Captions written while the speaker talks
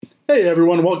Hey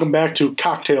everyone, welcome back to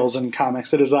Cocktails and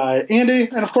Comics. It is I, Andy,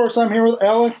 and of course I'm here with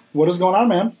Alec. What is going on,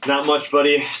 man? Not much,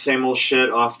 buddy. Same old shit.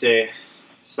 Off day.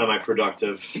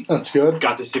 Semi-productive. That's good.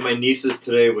 Got to see my nieces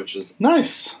today, which is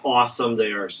Nice. awesome.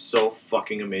 They are so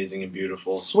fucking amazing and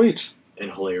beautiful Sweet.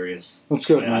 and hilarious. That's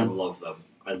good, I man. love them.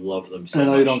 I love them so I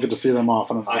know much. you don't get to see them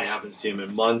often enough. I haven't seen them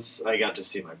in months. I got to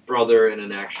see my brother in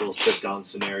an actual sit-down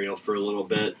scenario for a little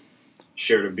bit.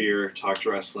 Shared a beer, talked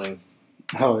wrestling.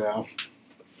 Hell yeah.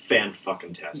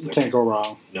 Fan-fucking-tastic. Can't go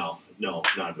wrong. No, not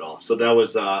at all. So that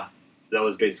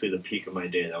was basically the peak of my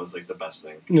day. That was like the best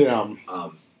thing. Yeah.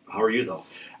 How are you though?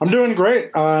 I'm doing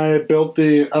great. I built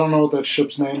I don't know what that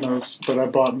ship's name is, but I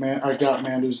got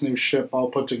Mandu's new ship all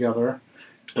put together.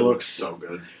 It looks so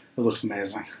good. It looks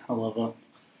amazing. I love it.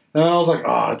 And I was like,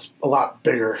 oh, it's a lot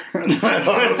bigger. I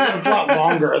thought it's a lot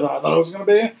longer than I thought it was going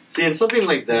to be. See, and something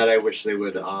like that, I wish they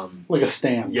would. Like a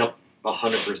stand. Yep,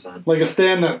 100%. Like a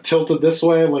stand that tilted this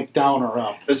way, like down or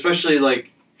up. Especially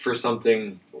like for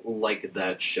something like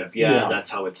that ship. Yeah, Yeah. that's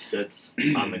how it sits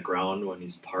on the ground when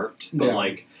he's parked. But Yeah.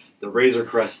 like the Razor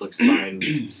Crest looks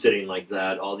fine sitting like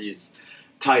that. All these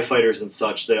TIE fighters and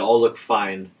such, they all look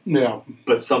fine. Yeah.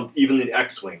 But even the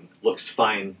X-Wing looks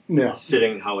fine Yeah.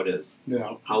 sitting how it is.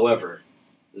 Yeah. However,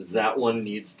 that one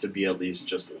needs to be at least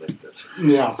just lifted.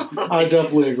 Yeah. I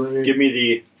definitely agree. Give me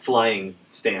the flying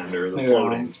stand or the Yeah.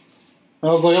 floating. I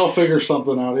was like, I'll figure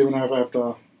something out, even if I have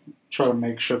to try to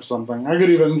makeshift something. I could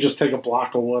even just take a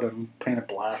block of wood and paint it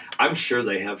black. I'm sure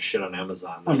they have shit on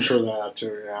Amazon. I'm sure that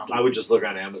too, yeah. I would just look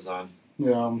on Amazon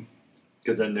Yeah.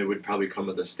 because then they would probably come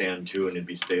with a stand too, and it'd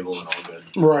be stable and all good.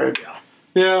 Right. Yeah.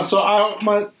 Yeah, so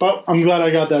but I'm glad I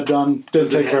got that done.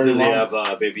 Didn't take very Does he long.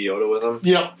 have Baby Yoda with him?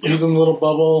 Yep, Yeah. he's in the little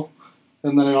bubble.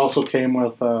 And then it also came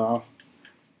with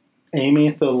Amy,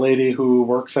 the lady who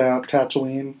works at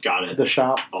Tatooine, Got it. the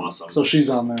shop. Awesome. So she's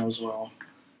on there as well.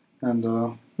 And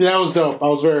yeah, it was dope. I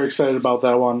was very excited about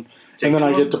that one. And then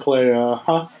I get to play,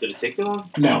 Did it take you long?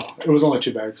 No, it was only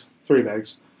 3 bags.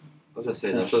 I was gonna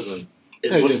say that doesn't.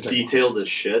 It It looks did take detailed as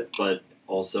shit, but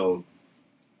also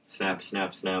snap,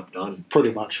 done.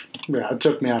 Pretty much. Yeah, it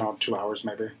took me, I don't know, 2 hours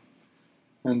maybe.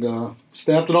 And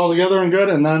snapped it all together and good.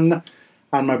 And then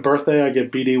on my birthday, I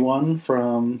get BD1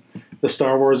 from the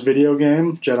Star Wars video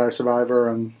game, Jedi Survivor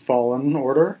and Fallen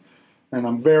Order. And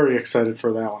I'm very excited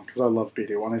for that one because I love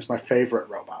BD1. He's my favorite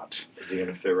robot. Is he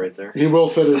gonna fit right there? He will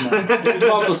fit in there. He's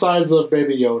about the size of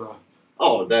Baby Yoda.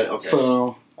 Oh, that okay.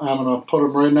 So I'm going to put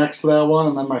him right next to that one,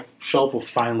 and then my shelf will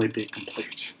finally be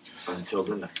complete. Until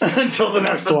the next. Until the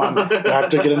next one. I have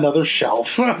to get another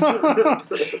shelf.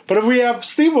 But we have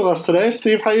Steve with us today.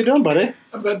 Steve, how you doing, buddy?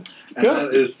 I'm good. And Good.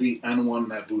 that is the N1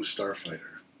 Naboo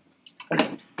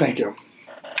Starfighter. Thank you.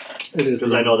 It is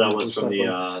Because I know that was from the.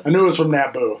 I knew it was from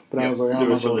Naboo, but I was like, I It don't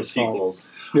was know from what the it's called. sequels.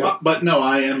 Yeah. But no,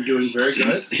 I am doing very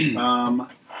good.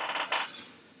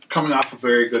 Coming off a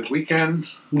very good weekend.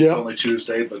 It's Yep. only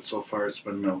Tuesday, but so far it's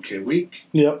been an okay week.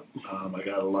 Yep. I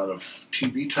got a lot of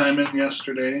TV time in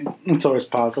yesterday. It's always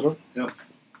positive.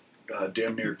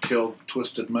 Damn near killed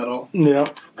Twisted Metal.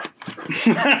 Yep.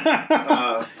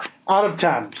 Uh, Out of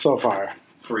 10 so far.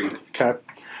 3. Okay.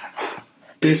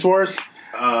 Beast Wars?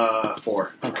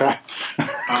 4. Okay.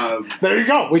 Uh, There you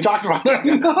go. We talked about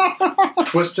it.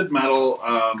 Twisted Metal,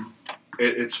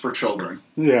 it's for children.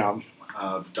 Yeah.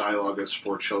 The dialogue is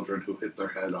for children who hit their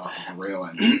head off of a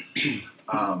railing.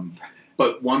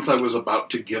 But once I was about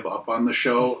to give up on the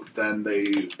show, then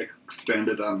they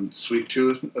expanded on Sweet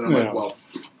Tooth. And I'm Yeah. like, well,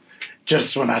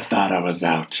 Just when I thought I was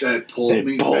out. that pulled They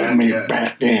me pulled back me in.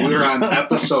 back in. We were on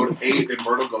episode 8, and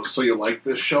Myrtle goes, so you like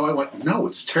this show? I went, no,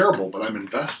 it's terrible, but I'm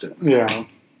invested. Yeah.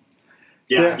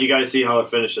 Yeah, Yeah. you got to see how it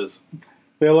finishes.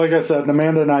 Yeah, like I said,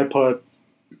 Amanda and I put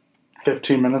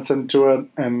 15 minutes into it,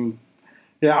 and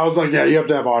yeah, I was like, yeah, you have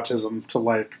to have autism to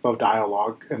like the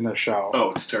dialogue in this show.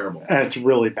 Oh, it's terrible. And it's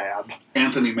really bad.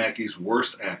 Anthony Mackie's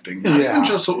worst acting. Not Yeah. even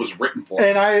just what was written for.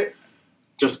 And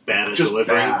Just bad at Just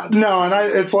delivering. bad.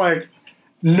 it's like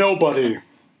nobody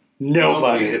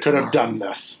hit could the have mark. done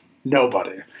this.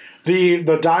 Nobody.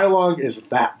 The dialogue is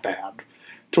that bad.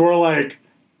 To where like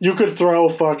you could throw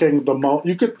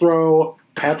you could throw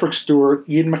Patrick Stewart,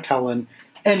 Ian McKellen,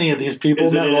 any of these people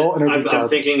in Isn't that role, and it'd be I'm garbage.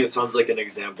 thinking it sounds like an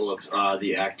example of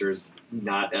the actors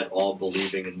not at all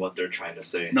believing in what they're trying to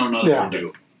say. No, not Yeah. at all.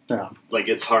 Do. Yeah. Like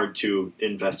it's hard to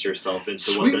invest yourself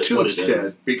into Sweet what Tooth's it is.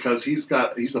 dead because he's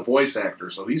a voice actor,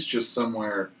 so he's just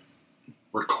somewhere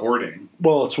recording.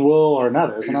 Well, it's Will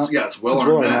Arnett, isn't it? It's Will It's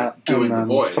Arnett doing and the then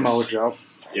voice. Samoa Joe.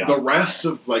 Yeah. The rest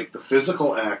of like the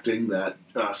physical acting that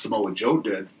Samoa Joe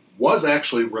did was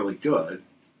actually really good,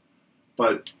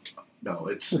 but no,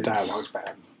 The dialogue's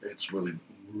bad. it's really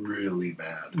really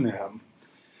bad. Yeah.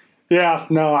 Yeah,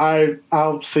 no,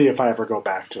 I'll see if I ever go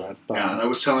back to it. But. Yeah, and I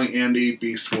was telling Andy,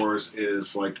 Beast Wars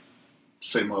is like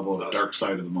same level of Dark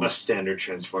Side of the Moon. A standard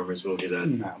Transformers movie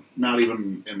then. No. Not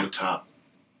even in the top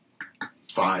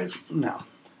 5. No.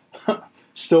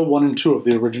 Still 1 and 2 of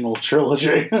the original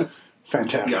trilogy.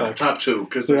 Fantastic. Yeah, top 2,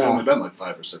 because there's only been like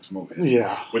 5 or 6 movies.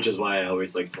 Yeah. Which is why I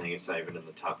always like saying it's not even in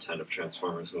the top 10 of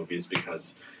Transformers movies,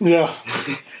 because yeah,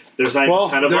 there's not even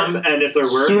 10 of them, and if there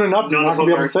were, soon enough, you're none not of going to them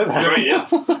be able are to say that. right.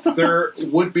 Yeah, There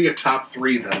would be a top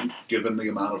 3 then, given the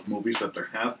amount of movies that there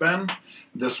have been.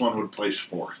 This one would place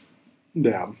 4th.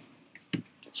 Yeah.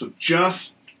 So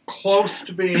just close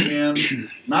to being in.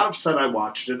 Not upset I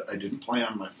watched it. I didn't play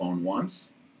on my phone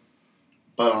once,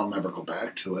 but I'll never go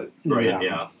back to it. right. Yeah.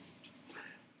 Yeah.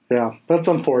 Yeah, that's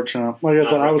unfortunate. Like I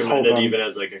said, I was hoping. even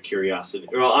as like a curiosity.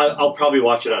 Well, I'll probably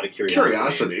watch it out of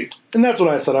Curiosity. And that's what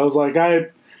I said. I was like, I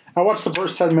watched the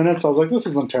first 10 minutes. I was like, this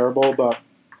isn't terrible, but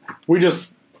we just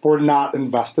were not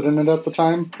invested in it at the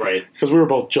time. Right. Because we were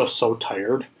both just so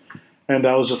tired. And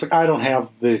I was just like, I don't have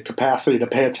the capacity to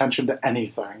pay attention to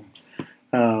anything.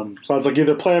 So I was like,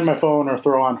 either play on my phone or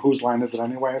throw on Whose Line Is It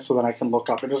Anyway, so that I can look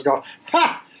up and just go,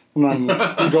 ha! And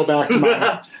then go back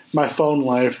to my phone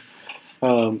life.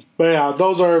 But yeah,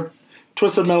 those are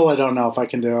Twisted Metal. I don't know if I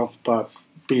can do, but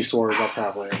Beast Wars I'll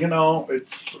probably. You know,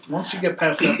 it's once you get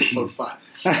past episode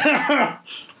 5.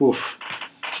 Oof,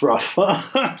 it's rough.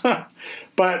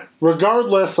 But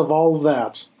regardless of all of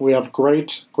that, we have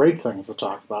great things to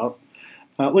talk about.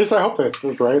 At least I hope they're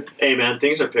great. Hey man,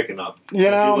 things are picking up. You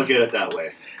if know, you look at it that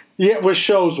way. Yeah, with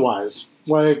shows wise,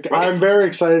 like Right. I'm very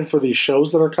excited for these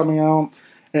shows that are coming out.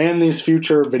 And these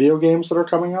future video games that are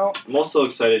coming out. I'm also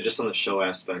excited just on the show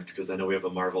aspect because I know we have a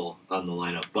Marvel on the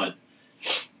lineup, but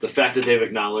the fact that they've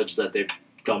acknowledged that they've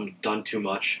done too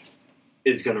much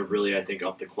is going to really, I think,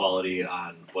 up the quality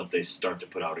on what they start to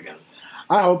put out again.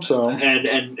 I hope so.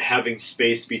 And having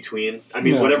space between. I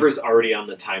mean, Yeah. whatever's already on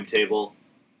the timetable,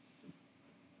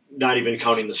 not even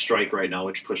counting the strike right now,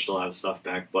 which pushed a lot of stuff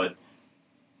back, but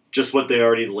just what they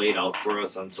already laid out for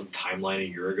us on some timeline a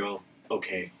year ago.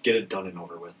 Okay, get it done and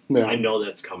over with. Yeah. I know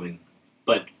that's coming,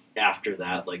 but after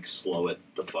that, like, slow it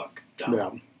the fuck down.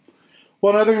 Yeah.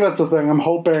 Well, and I think that's the thing. I'm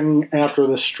hoping after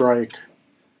this strike,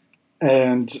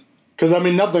 and because I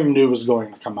mean, nothing new is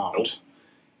going to come out. Nope.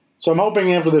 So I'm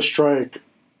hoping after this strike,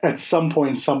 at some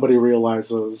point, somebody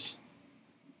realizes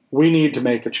we need to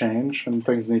make a change and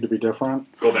things need to be different.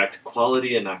 Go back to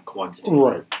quality and not quantity.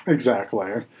 Right.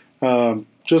 Exactly.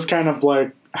 Just kind of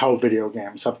like how video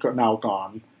games have now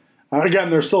gone. Again,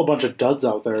 there's still a bunch of duds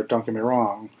out there, don't get me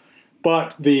wrong.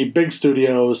 But the big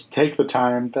studios take the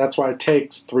time. That's why it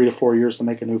takes 3 to 4 years to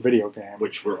make a new video game.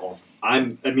 Which we're all... I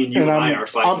mean, you and I are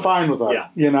fine. I'm fine with it. Yeah.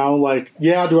 You know, like,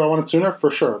 yeah, do I want it sooner?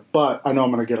 For sure. But I know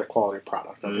I'm going to get a quality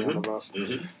product at the end of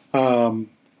it. Mm-hmm.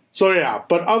 So, yeah.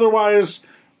 But otherwise,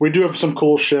 we do have some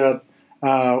cool shit.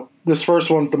 This first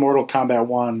one's the Mortal Kombat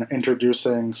 1,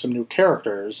 introducing some new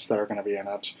characters that are going to be in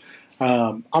it.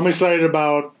 I'm excited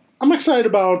about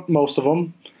most of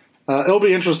them. It'll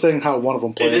be interesting how one of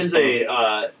them plays. It is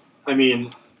I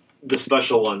mean, the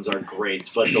special ones are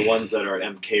great, but the ones that are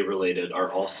MK related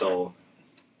are also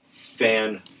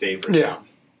fan favorites. Yeah.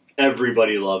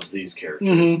 Everybody loves these characters.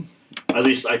 Mhm. At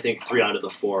least I think 3 out of the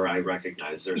 4 I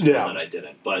recognize. There's Yeah. one that I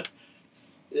didn't, but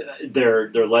they're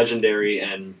legendary,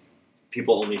 and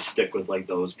people only stick with like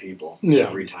those people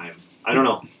every time. I don't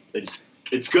know.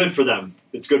 It's good for them.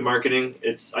 It's good marketing.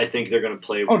 I think they're going to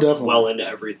play definitely. well into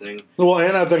everything. Well,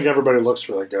 and I think everybody looks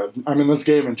really good. I mean, this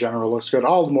game in general looks good.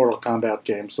 All the Mortal Kombat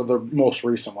games, so the most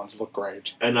recent ones look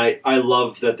great. And I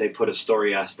love that they put a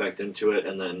story aspect into it,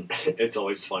 and then it's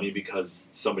always funny because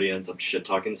somebody ends up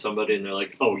shit-talking somebody, and they're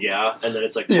like, oh yeah? And then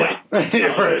it's like, Yeah,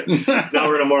 right. Now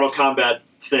we're in a Mortal Kombat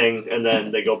thing, and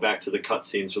then they go back to the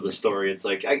cutscenes for the story. It's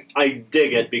like, I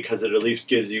dig it because it at least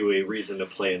gives you a reason to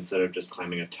play instead of just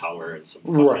climbing a tower and some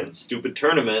fucking stupid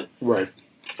tournament. Right.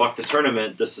 Fuck the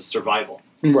tournament, this is survival.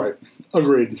 Right.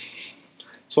 Agreed.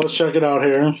 So let's check it out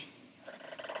here.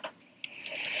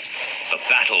 The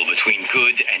battle between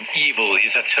good and evil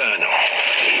is eternal.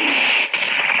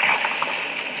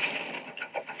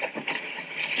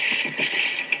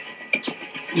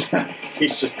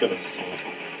 He's just gonna smoke.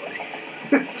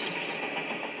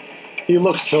 He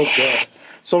looks so good.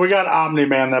 So we got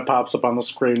Omni-Man that pops up on the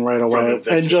screen right away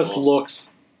and just looks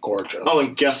gorgeous. Oh,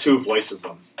 and guess who voices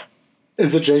him?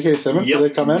 Is it J.K. Simmons? Yep. Did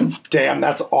they come in? Damn,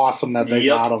 that's awesome that they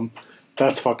Yep. got him.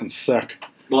 That's fucking sick.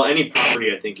 Well, any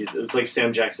property, I think, it's like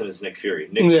Sam Jackson is Nick Fury.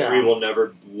 Nick Yeah. Fury will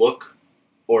never look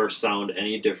or sound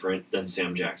any different than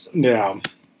Sam Jackson. Yeah.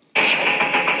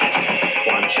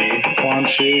 Quan Chi. Quan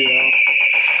Chi, yeah.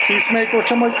 Peacemaker,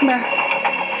 which I'm like, meh.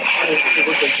 it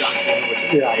looks like John Cena, which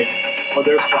is Yeah. great. Oh,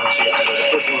 there's Quan Chi. So the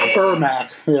first one was Ermac,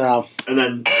 yeah. and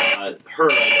then her.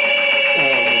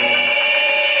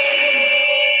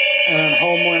 And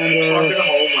Homelander Fucking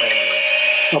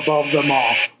Homelander. above them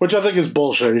all, which I think is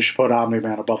bullshit. You should put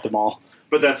Omni-Man above them all.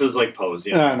 But that's his like pose,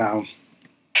 you know. I know.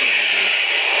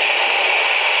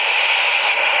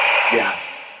 Yeah.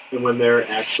 And when their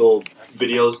actual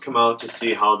videos come out to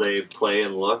see how they play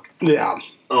and look, Yeah.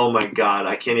 oh my god,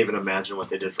 I can't even imagine what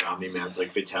they did for Omni-Man's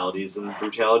like fatalities and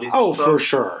brutalities. Oh, and stuff. for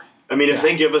sure. I mean, if Yeah.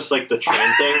 they give us like the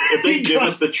train thing, if they He give goes-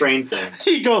 us the train thing,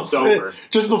 He goes it's over.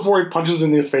 just before he punches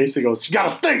in the face. He goes, "You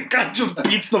gotta think!" And just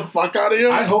beats the fuck out of you.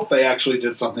 I hope they actually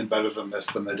did something better than this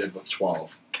than they did with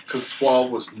 12. Because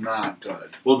 12 was not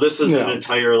good. Well, this is an Yeah.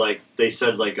 entire like they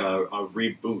said like a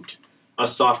reboot, a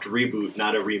soft reboot,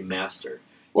 not a remaster.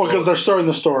 Well, because So they're starting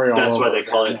the story all that's why over they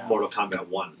call it again, Mortal Kombat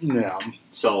 1. Yeah.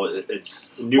 So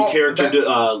it's new Well, character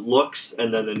that- looks,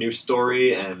 and then the new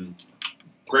story, and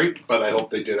Great, but I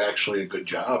hope they did actually a good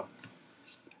job.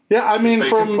 Yeah, I mean, They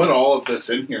from could put all of this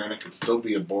in here and it could still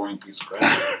be a boring piece of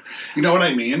crap. You know what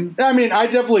I mean? I mean, I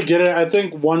definitely get it. I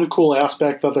think one cool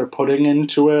aspect that they're putting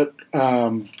into it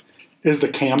is the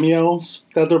cameos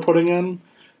that they're putting in.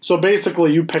 So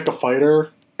basically, you pick a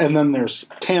fighter, and then there's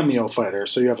cameo fighter,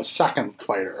 so you have a second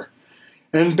fighter.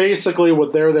 And basically,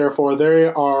 what they're there for, they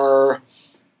are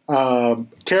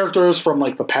characters from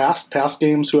like the past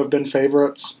games who have been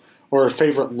favorites or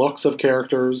favorite looks of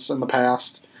characters in the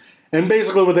past. And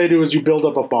basically, what they do is you build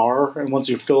up a bar, and once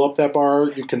you fill up that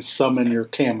bar, you can summon your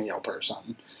cameo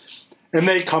person. And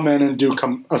they come in and do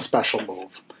a special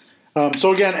move.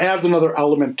 So again, adds another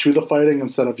element to the fighting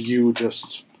instead of you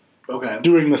just Okay.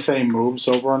 doing the same moves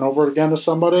over and over again to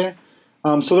somebody.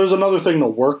 So there's another thing to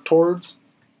work towards.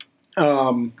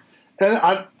 And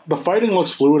the fighting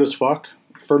looks fluid as fuck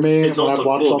for me. it's when also I've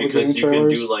watched cool all the because game you can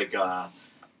trailers. do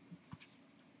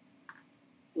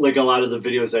like a lot of the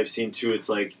videos I've seen too. It's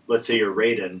like, let's say you're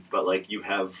Raiden, but like you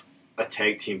have a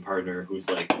tag team partner who's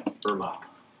like Ermac,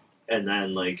 and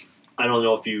then like I don't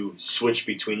know if you switch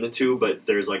between the two, but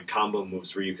there's like combo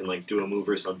moves where you can like do a move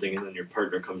or something, and then your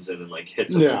partner comes in and like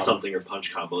hits them Yeah. with something or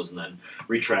punch combos, and then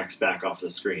retracts back off the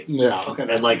screen. Yeah. Okay.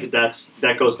 And like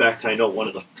that goes back to I know one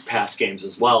of the past games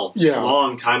as well, Yeah. a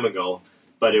long time ago.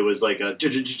 But it was like a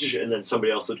and then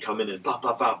somebody else would come in and pop,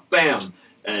 pop, pop, bam,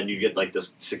 and you get like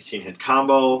this 16-hit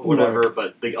combo, whatever.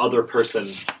 But the other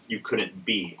person you couldn't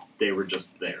be; they were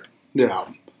just there. Yeah.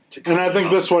 To And I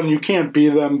think this one, you can't be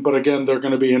them, but again, they're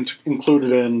going to be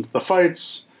included in the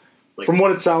fights. Like- From what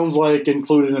it sounds like,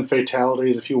 included in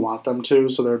fatalities if you want them to,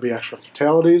 so there'd be extra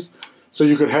fatalities. So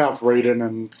you could have Raiden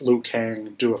and Liu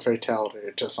Kang do a fatality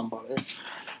to somebody.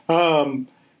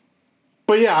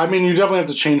 But yeah, I mean, you definitely have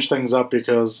to change things up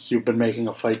because you've been making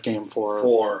a fight game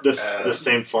for the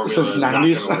same formula since is not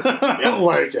 90s. going to work. Yeah.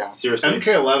 Like, yeah. Seriously,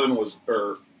 MK11 was,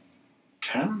 or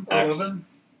 10? X. 11?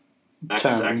 10.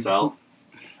 XXL.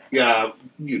 Yeah,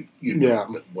 you know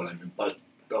Yeah. what I mean. But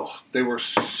they were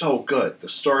so good. The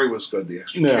story was good. The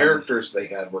extra Yeah. characters they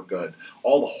had were good.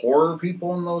 All the horror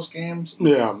people in those games,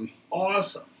 Yeah.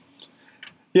 awesome.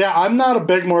 Yeah, I'm not a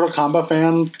big Mortal Kombat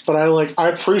fan, but I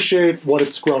appreciate what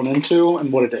it's grown into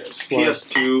and what it is. Like,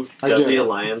 PS2, I get Deadly it.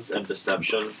 Alliance, and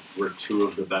Deception were two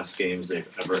of the best games they've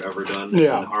ever done.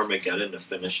 Yeah. And Armageddon to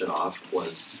finish it off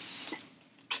was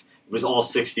all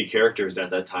 60 characters at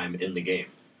that time in the game,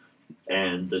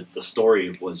 and the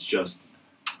story was just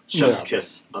chef's Yeah.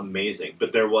 kiss amazing.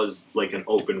 But there was like an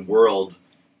open world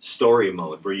story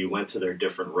mode where you went to their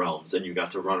different realms and you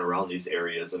got to run around these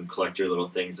areas and collect your little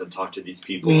things and talk to these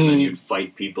people, and then Mm. you'd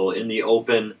fight people in the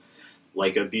open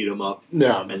like a beat 'em up.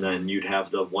 Yeah. And then you'd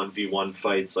have the 1v1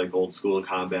 fights like old school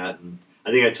combat. And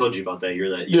I think I told you about that.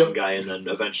 You're that young Yep. guy, and then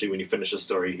eventually when you finish the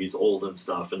story, he's old and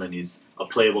stuff, and then he's a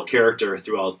playable character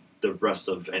throughout the rest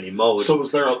of any mode. So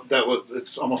was there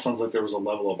it almost sounds like there was a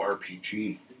level of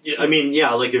RPG. I mean,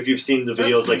 yeah, like if you've seen the That's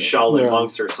videos like neat. Shaolin Yeah.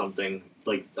 Monks or something,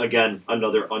 like again,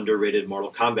 another underrated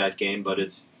Mortal Kombat game, but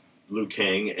it's Liu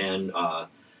Kang and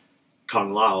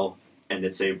Kung Lao, and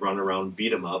it's a run around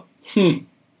beat 'em up.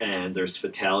 And there's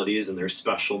fatalities and there's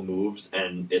special moves,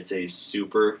 and it's a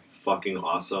super fucking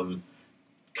awesome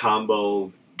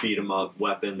combo beat 'em up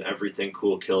weapon, everything,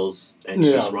 cool kills, and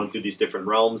you Yeah. just run through these different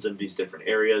realms and these different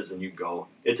areas, and you go.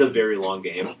 It's a very long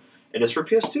game, and it's for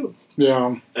PS2.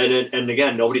 Yeah. And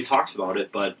again, nobody talks about it,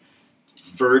 but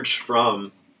verge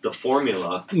from the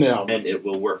formula, Yeah. and it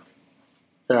will work.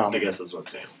 Yeah. I guess that's what I'm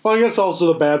saying. Well, I guess also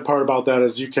the bad part about that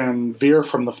is you can veer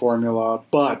from the formula,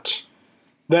 but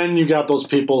then you got those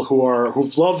people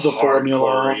who've loved the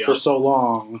formula yeah. for so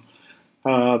long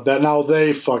that now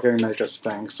they fucking make us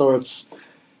stink. So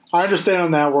I understand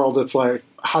in that world it's like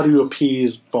how do you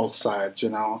appease both sides, you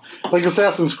know? Like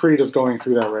Assassin's Creed is going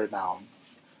through that right now.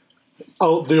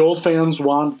 Oh, the old fans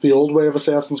want the old way of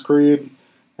Assassin's Creed,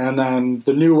 and then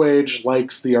the new age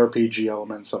likes the RPG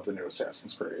elements of the new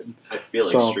Assassin's Creed. I feel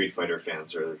like So- Street Fighter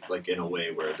fans are like in a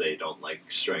way where they don't like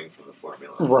straying from the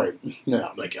formula, Right, yeah.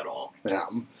 like at all. Yeah.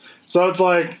 So it's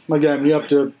like, again, you have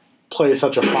to play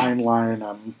such a fine line,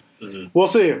 and we'll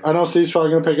see. I know Steve's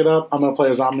probably going to pick it up. I'm going to play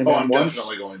as Omni-Man I'm once.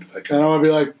 definitely going to pick it And I'm up. going to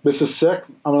be like, this is sick.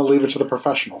 I'm going to leave it to the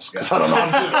professionals because I don't know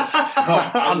how to do this.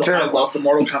 I'm I terrible. love the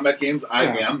Mortal Kombat games. I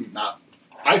Yeah. am not.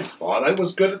 I thought I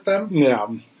was good at them. Yeah.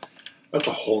 That's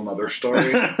a whole nother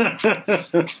story.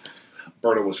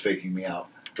 Berto was faking me out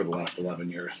for the last 11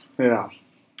 years. Yeah.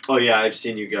 Oh yeah, I've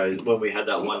seen you guys when we had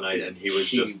that one night, and he was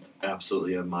just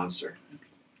absolutely a monster.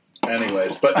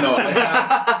 Anyways, but no,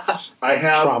 I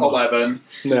have Trauma. 11.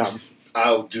 Yeah.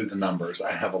 I'll do the numbers.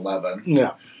 I have 11.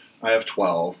 Yeah. I have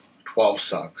 12. 12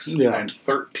 sucks. Yeah. And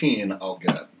 13 I'll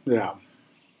get. Yeah.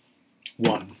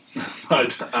 1.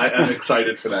 But I am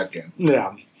excited for that game.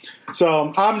 Yeah.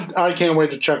 So I can't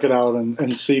wait to check it out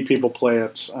and see people play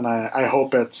it, and I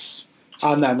hope it's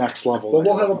on that next level. Well,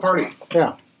 we'll have a party.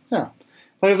 Yeah. Yeah.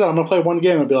 Like I said, I'm going to play one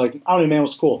game and be like, Omni-Man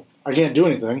was cool. I can't do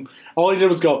anything. All he did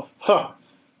was go, huh,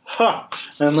 huh.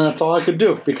 And that's all I could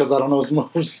do because I don't know his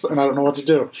moves and I don't know what to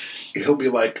do. He'll be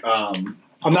like,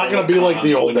 I'm not going to be like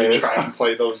the old when you days. try and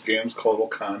play those games, Kotal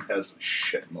Khan has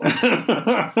shit moves.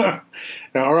 Yeah,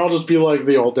 or I'll just be like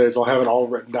the old days. I'll have it all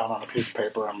written down on a piece of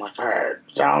paper. I'm like, all right,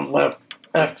 down, left,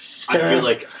 X. I feel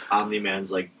like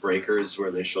Omni-Man's like breakers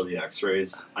where they show the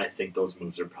X-rays. I think those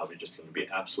moves are probably just going to be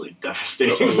absolutely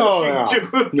devastating. Oh, yeah.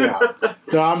 too. Yeah.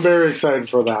 No, I'm very excited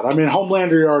for that. I mean,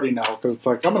 Homelander, you already know because it's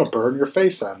like I'm going to burn your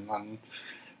face in.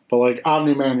 But like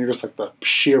Omni-Man, you're just like the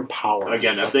sheer power.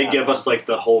 Again, if of they that give one. us like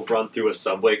the whole run through a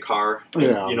subway car,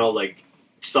 Yeah. you know, like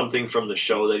something from the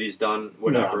show that he's done,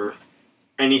 whatever,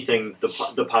 anything,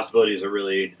 the possibilities are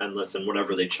really endless, and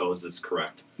whatever they chose is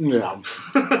correct. Yeah.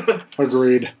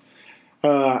 Agreed.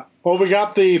 Well, we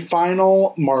got the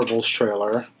final Marvels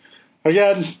trailer.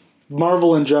 Again,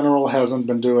 Marvel in general hasn't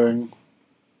been doing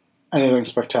anything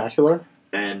spectacular.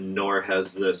 And nor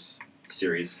has this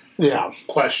series. Yeah.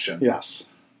 Question. Yes.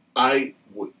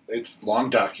 It's long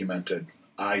documented.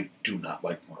 I do not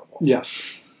like Marvel. Yes.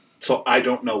 So I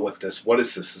don't know what is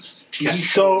this? Is this a TV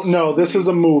So, show? no, this is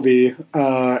a movie,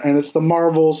 and it's the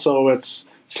Marvel, so it's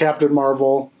Captain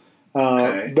Marvel.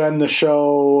 Okay. Then the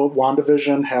show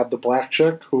WandaVision had the black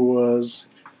chick who was...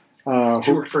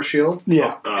 She worked for S.H.I.E.L.D.?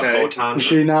 yeah. Okay. Photon.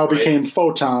 She now right? became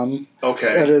Photon.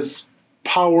 Okay. It is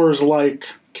powers like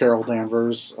Carol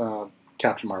Danvers,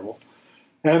 Captain Marvel.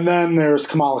 And then there's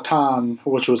Kamala Khan,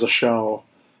 which was a show.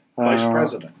 Vice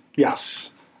President. Yes.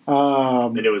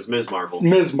 And it was Ms. Marvel.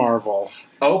 Ms. Marvel.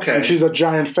 Okay. And she's a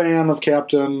giant fan of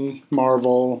Captain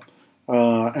Marvel,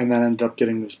 and then ended up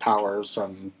getting these powers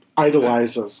and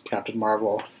idolizes Captain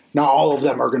Marvel. Now all of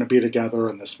them are going to be together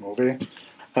in this movie.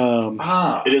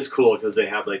 It is cool because they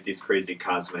have like these crazy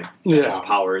cosmic Yeah.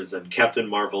 powers, and Captain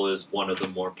Marvel is one of the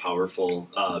more powerful.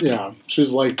 Yeah,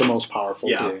 she's like the most powerful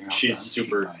yeah, being out she's there.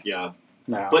 super. Yeah,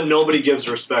 Yeah. but nobody gives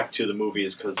respect to the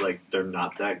movies because like they're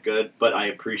not that good. But I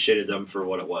appreciated them for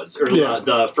what it was. Or Yeah.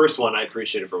 the first one, I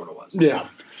appreciated for what it was. Yeah.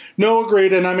 No,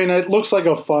 agreed. And I mean, it looks like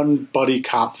a fun buddy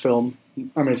cop film.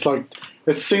 I mean,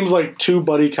 it seems like two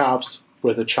buddy cops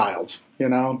with a child, you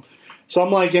know? So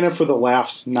I'm like in it for the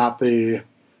laughs, not the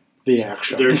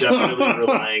action. They're definitely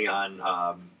relying on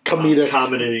Comedic.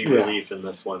 comedy Yeah. relief in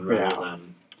this one rather Yeah.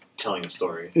 than telling a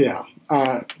story. Yeah,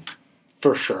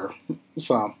 for sure.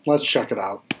 So let's check it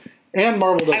out. And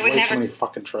Marvel does I would way never- too many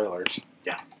fucking trailers.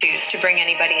 Choose to bring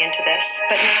anybody into this,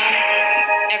 but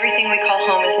now everything we call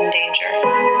home is in danger.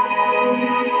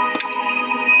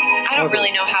 I don't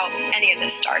really know how any of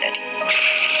this started.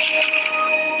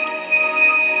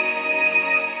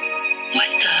 What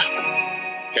the?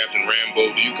 Captain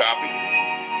Rambo, do you copy?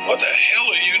 What the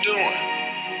hell are you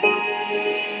doing?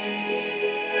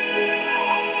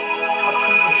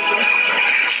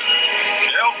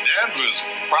 Well, Danvers,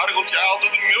 prodigal child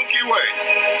of the Milky Way.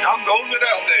 How goes it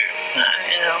out there?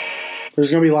 I know.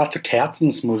 There's going to be lots of cats in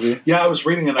this movie. Yeah, I was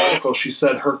reading an article. She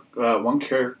said her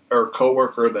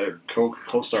coworker, their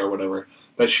co-star or whatever,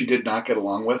 that she did not get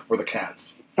along with were the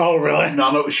cats. Oh, really?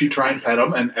 None of she tried and pet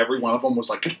them, and every one of them was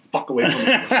like, "Get the fuck away from me!"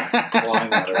 Just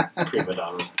clawing at her. Prima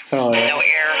donnas. Oh, yeah. No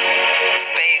air,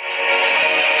 space.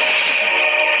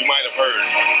 You might have heard.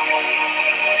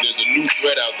 There's a new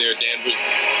threat out there, Danvers.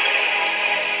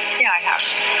 Yeah, I have.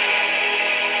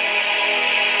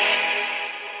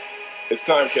 It's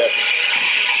time, Captain.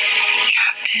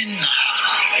 Captain.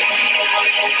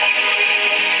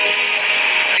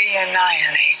 The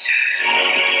Annihilator.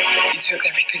 You took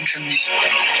everything from me.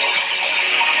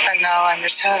 And now I'm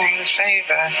returning the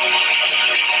favor.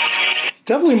 It's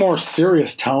definitely more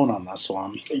serious tone on this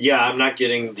one. Yeah, I'm not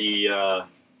getting the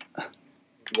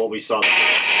what we saw.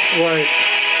 Right.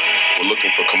 We're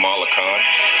looking for Kamala Khan.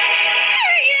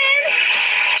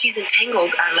 She's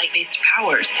entangled our light-based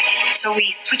powers, so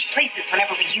we switch places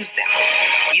whenever we use them.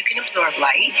 You can absorb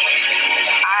light.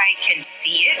 I can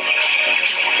see it.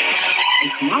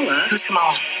 And Kamala... Who's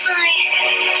Kamala? Hi.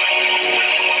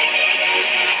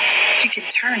 You can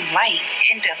turn light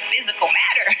into physical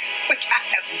matter, which I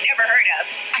have never heard of.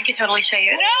 I could totally show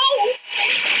you. No!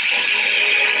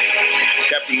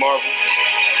 Captain Marvel.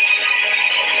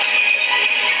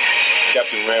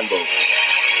 Captain Rambo. And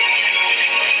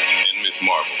Miss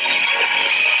Marvel.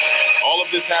 All of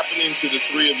this happening to the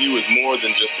three of you is more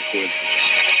than just a coincidence.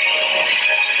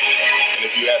 And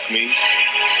if you ask me,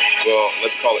 well,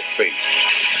 let's call it fate.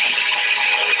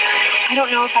 I don't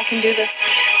know if I can do this.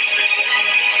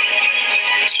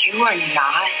 You are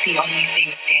not the only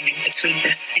thing standing between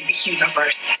this and the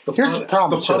universe. Here's the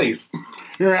problem. The putties.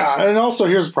 Yeah, and also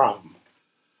here's the problem.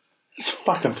 It's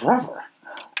fucking forever.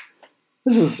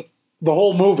 This is the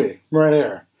whole movie right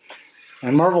here.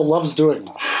 And Marvel loves doing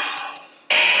this.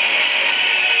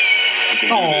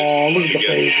 Oh, look at the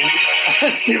babies.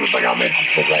 Steven's like, I'm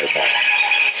interested right now.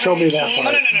 Show me that part.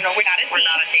 No, we're not a team. We're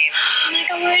not a team. Oh my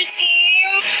god, we're a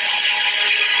team.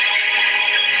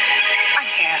 I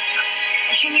can't.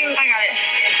 Can you? I got it.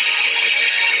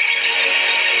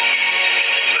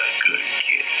 The good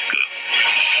kid goes.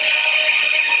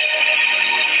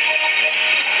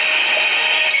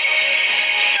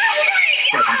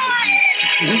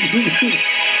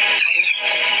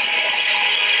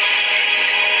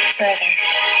 Further.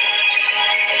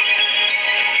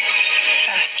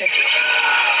 Faster.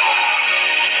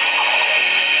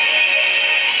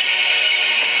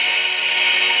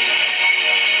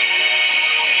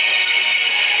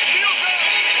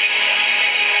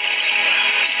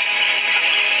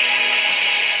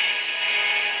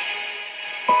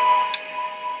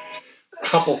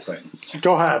 Couple things.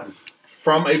 Go ahead.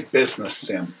 From a business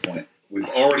standpoint, we've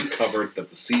already covered that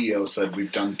the CEO said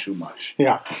we've done too much.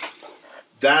 Yeah.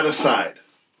 That aside,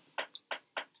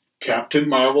 Captain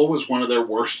Marvel was one of their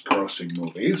worst grossing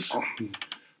movies.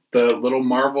 The Little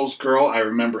Marvels girl, I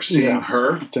remember seeing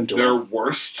her, their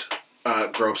worst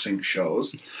grossing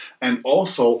shows. And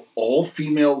also, all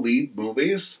female lead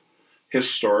movies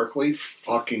historically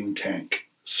fucking tank.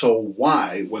 So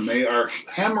why, when they are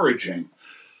hemorrhaging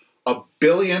 $1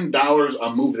 billion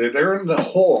a movie, they're in the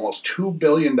hole almost $2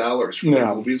 billion for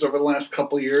their movies over the last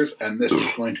couple of years, and this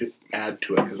is going to add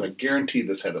to it, because I guarantee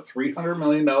this had a $300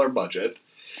 million budget.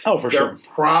 Oh, for sure.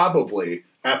 Probably,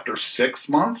 after 6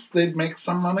 months, they'd make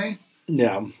some money.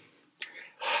 Yeah.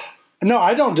 No,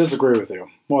 I don't disagree with you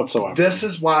whatsoever. This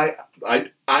is why I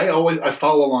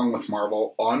follow along with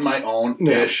Marvel on my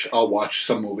own-ish. I'll watch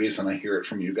some movies and I hear it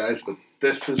from you guys, but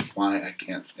this is why I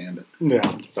can't stand it.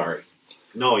 Yeah. Sorry.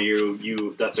 No,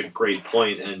 you. That's a great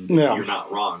point, and you're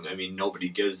not wrong. I mean, nobody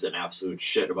gives an absolute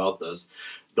shit about this.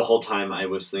 The whole time I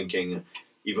was thinking,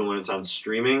 even when it's on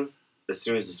streaming, as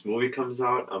soon as this movie comes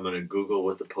out, I'm going to Google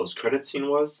what the post-credit scene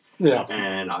was,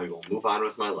 and I will move on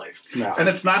with my life. Yeah. And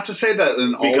it's not to say that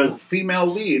an all-female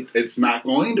lead, it's not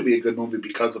going to be a good movie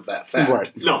because of that fact.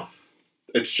 Right. No.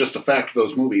 It's just a fact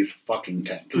those movies fucking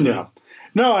tank. Yeah.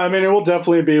 No, I mean, it will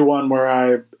definitely be one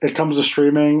where it comes to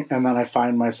streaming, and then I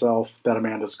find myself that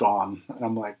Amanda's gone. And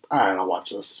I'm like, all right, I'll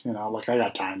watch this. You know, like, I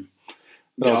got time.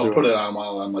 Yeah, I'll put it on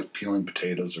while I'm, like, peeling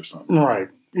potatoes or something. Right.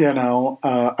 You know,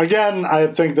 again, I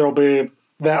think there'll be,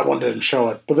 that one didn't show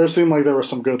it, but there seemed like there were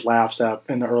some good laughs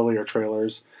in the earlier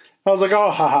trailers. I was like,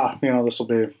 oh, haha, you know, this will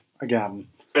be, again,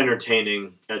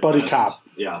 entertaining. Buddy cop.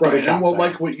 Yeah. Right. And well,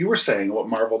 like what you were saying, what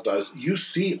Marvel does, you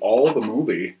see all the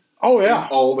movie. Oh, yeah.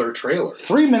 All their trailers.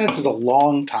 3 minutes is a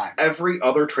long time. Every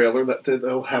other trailer,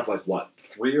 they'll have, like, what,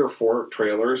 3 or 4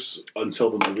 trailers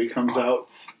until the movie comes out,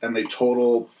 and they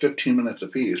total 15 minutes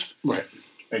apiece. Right.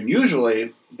 And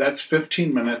usually, that's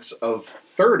 15 minutes of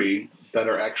 30 that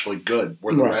are actually good,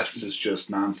 where the rest is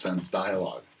just nonsense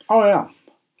dialogue. Oh, yeah.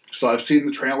 So I've seen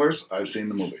the trailers, I've seen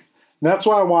the movie. That's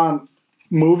why I want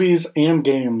movies and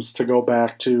games to go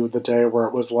back to the day where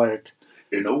it was like...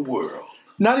 In a world.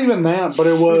 Not even that, but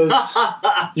it was...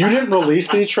 you didn't release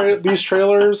these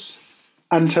trailers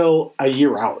until a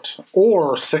year out.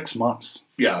 Or 6 months.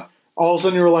 Yeah. All of a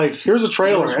sudden you were like, here's a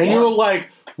trailer. And you were like,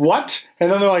 what?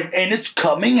 And then they're like, and it's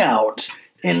coming out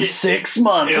in 6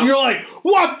 months. And you're like,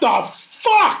 what the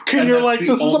fuck? And you're like,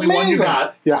 this is amazing. One you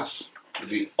got. Yes.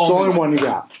 It's the only one you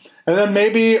got. And then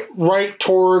maybe right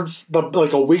towards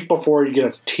a week before you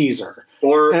get a teaser.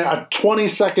 Or a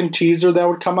 20-second teaser that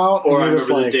would come out. Or and I you're just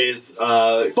remember like, the days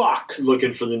fuck,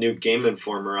 looking for the new Game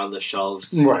Informer on the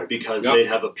shelves, right? Because Yep. they'd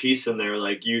have a piece in there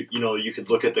like you know you could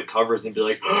look at the covers and be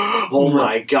like, oh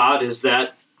my god, is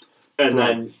that? And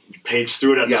then you page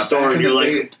through it at the store back and in you're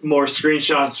the like, more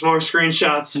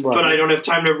screenshots, Right. but I don't have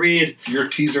time to read. Your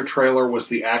teaser trailer was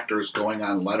the actors going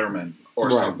on Letterman or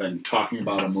Right. something talking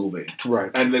about a movie. Right.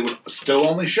 And they would still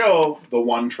only show the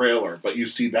one trailer, but you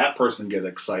see that person get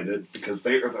excited because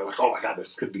they're like, oh my god,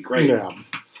 this could be great. Yeah.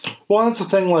 Well, that's the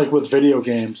thing, like with video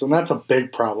games, and that's a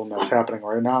big problem that's happening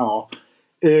right now.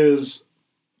 Is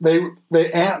they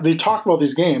talk about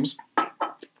these games.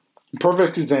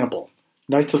 Perfect example: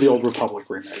 Knights of the Old Republic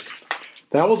remake.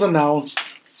 That was announced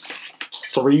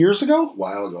 3 years ago. A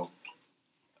while ago.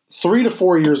 3 to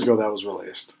 4 years ago, that was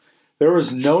released. There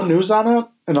was no news on it,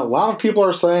 and a lot of people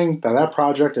are saying that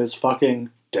project is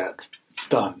fucking dead. It's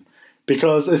done.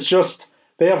 Because it's just,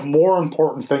 they have more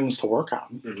important things to work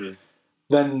on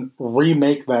than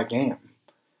remake that game.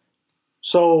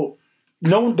 So,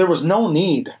 there was no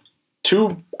need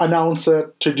to announce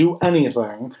it, to do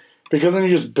anything, because then you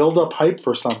just build up hype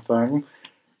for something.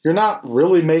 You're not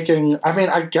really making... I mean,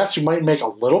 I guess you might make a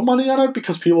little money on it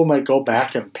because people might go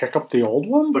back and pick up the old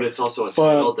one. But it's also a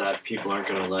title that people aren't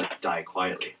going to let die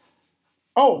quietly.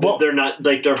 Oh, well... They're not...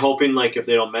 Like, they're hoping, like, if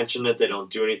they don't mention it, they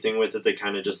don't do anything with it, they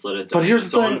kind of just let it die. But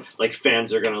here's the thing... Like,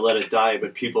 fans are going to let it die,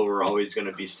 but people were always going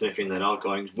to be sniffing that out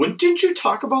going, when did you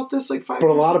talk about this, like, 5 years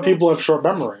ago? But a lot of people have short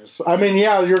memories. I mean,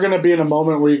 yeah, you're going to be in a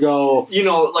moment where you go... You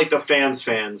know, like the fans.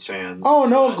 Oh,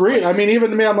 no, agreed. I mean, even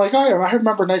to me, I'm like, oh, yeah, I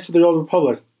remember Knights of the Old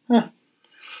Republic.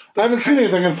 I haven't seen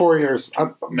anything in 4 years.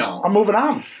 I'm moving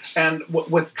on. And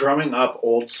with drumming up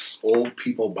old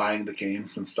people buying the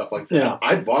games and stuff like that,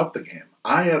 I bought the game.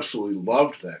 I absolutely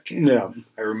loved that game. Yeah.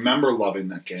 I remember loving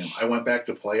that game. I went back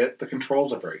to play it. The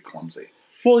controls are very clumsy.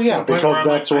 Well, yeah, because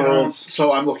that's where it's...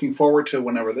 So I'm looking forward to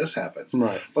whenever this happens.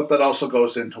 Right. But that also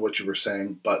goes into what you were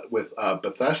saying, but with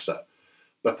Bethesda.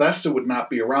 Bethesda would not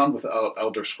be around without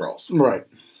Elder Scrolls. Right.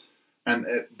 And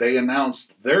they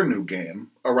announced their new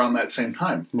game around that same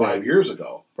time, 5 years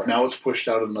ago. Right. Now it's pushed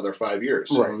out another 5 years.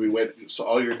 So when we wait, so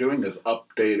all you're doing is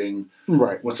updating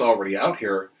what's already out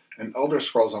here. And Elder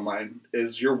Scrolls Online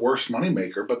is your worst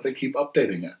moneymaker, but they keep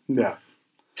updating it. Yeah.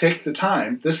 Take the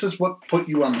time. This is what put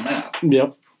you on the map.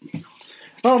 Yep.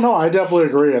 Oh, no, I definitely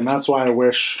agree. And that's why I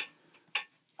wish,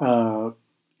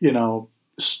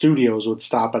 studios would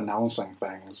stop announcing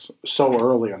things so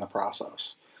early in the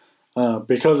process.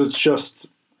 Because it's just,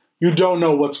 you don't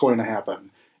know what's going to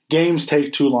happen. Games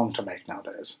take too long to make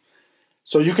nowadays.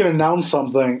 So you can announce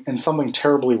something and something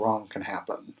terribly wrong can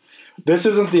happen. This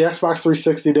isn't the Xbox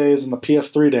 360 days and the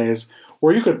PS3 days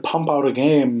where you could pump out a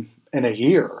game in a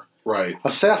year. Right.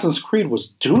 Assassin's Creed was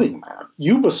doing that.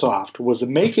 Ubisoft was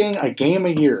making a game a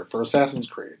year for Assassin's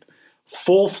Creed.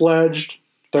 Full-fledged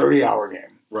 30-hour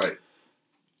game. Right.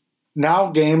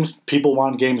 Now people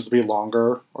want games to be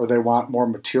longer, or they want more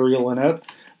material in it.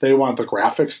 They want the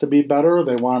graphics to be better.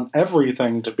 They want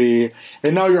everything to be...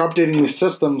 And now you're updating these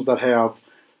systems that have,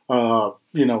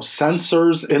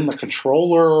 sensors in the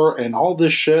controller and all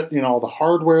this shit, all the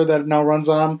hardware that it now runs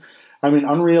on. I mean,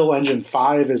 Unreal Engine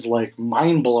 5 is, like,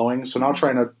 mind-blowing, so now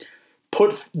trying to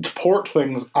port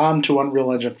things onto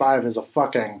Unreal Engine 5 is a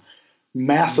fucking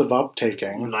massive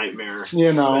uptaking. Nightmare.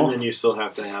 And then you still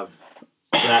have to have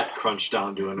that crunched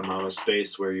down to an amount of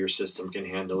space where your system can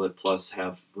handle it, plus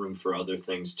have room for other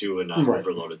things too and not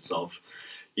overload itself.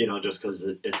 Just because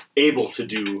it's able to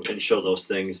do and show those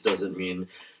things doesn't mean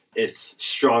it's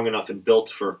strong enough and built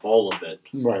for all of it.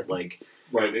 Right.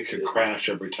 Right, it could crash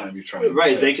every time you try to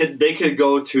play. They could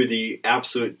go to the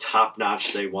absolute top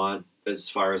notch they want as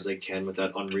far as they can with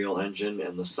that Unreal Engine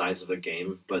and the size of a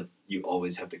game, but you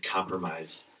always have to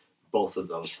compromise both of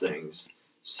those things.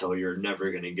 So you're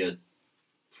never going to get...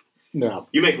 No.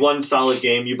 You make one solid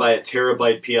game, you buy a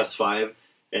terabyte PS5,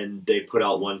 and they put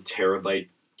out 1 terabyte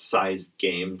sized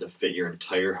game to fit your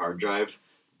entire hard drive.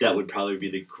 That would probably be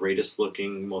the greatest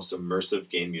looking, most immersive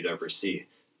game you'd ever see,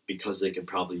 because they could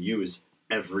probably use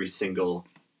every single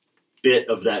bit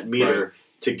of that meter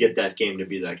to get that game to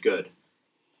be that good.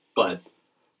 But...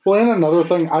 Well, and another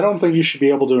thing, I don't think you should be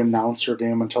able to announce your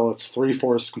game until it's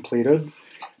 3/4 completed.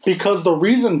 Because the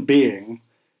reason being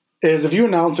is if you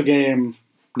announce a game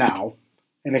now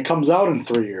and it comes out in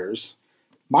 3 years,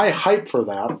 my hype for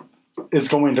that is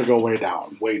going to go way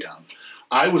down. Way down.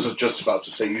 I was just about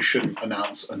to say you shouldn't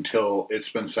announce until it's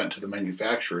been sent to the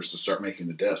manufacturers to start making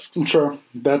the discs. Sure,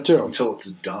 that too. Until it's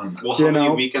done. Well, how many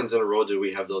weekends in a row did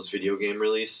we have those video game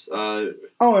release?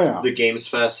 The Games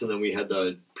Fest, and then we had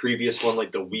the previous one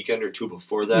like the weekend or two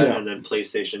before that, and then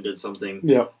PlayStation did something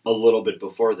a little bit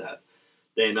before that.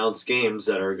 They announced games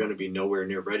that are going to be nowhere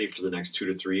near ready for the next 2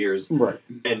 to 3 years. Right.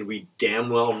 And we damn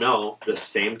well know the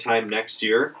same time next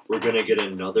year, we're going to get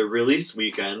another release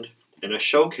weekend and a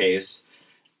showcase.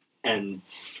 And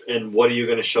what are you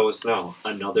going to show us now?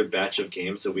 Another batch of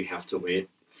games that we have to wait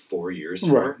 4 years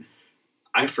for? Right.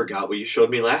 I forgot what you showed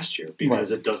me last year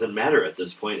because it doesn't matter at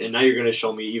this point. And now you're going to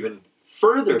show me even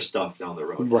further stuff down the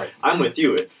road. Right. I'm with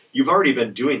you. You've already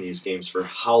been doing these games for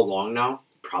how long now?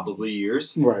 Probably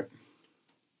years. Right.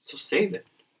 So save it.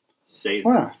 Save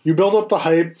it. You build up the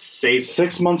hype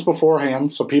 6 months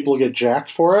beforehand so people get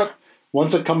jacked for it.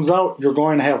 Once it comes out, you're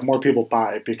going to have more people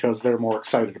buy it because they're more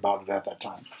excited about it at that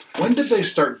time. When did they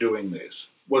start doing these?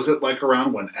 Was it like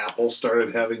around when Apple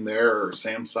started having their or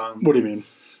Samsung? What do you mean?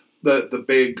 The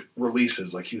big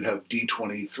releases, like you have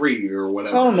D23 or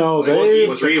whatever. Oh no, like,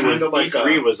 E3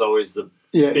 was always the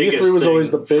biggest E3 was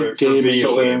always the big gaming.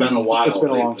 So it's been a while. It's been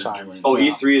a long time.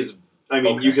 E3 is. I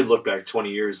mean, you could look back 20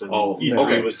 years and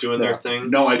E3 was doing their thing.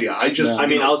 No idea. I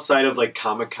mean, outside of like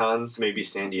Comic-Cons, maybe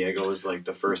San Diego was like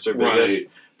the first or biggest. Right.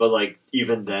 But like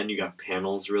even then, you got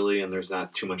panels really, and there's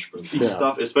not too much release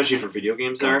stuff, especially for video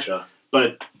games there.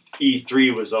 But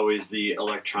E3 was always the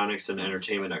electronics and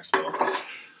entertainment expo.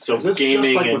 So it's gaming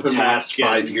just like and within the last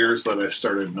 5 and, years that I've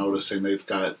started noticing they've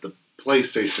got the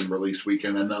PlayStation release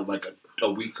weekend, and then like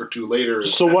a week or two later.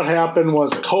 So what happened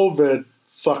was COVID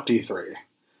fucked E3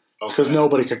 because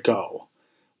nobody could go.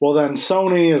 Well, then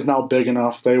Sony is now big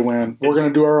enough. They went, we're going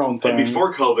to do our own thing. And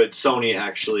before COVID, Sony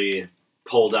actually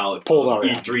pulled out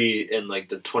E3 in like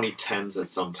the 2010s at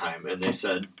some time, and they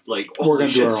said like, "Holy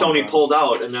shit!" Sony pulled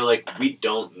out, and they're like, "We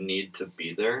don't need to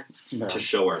be there to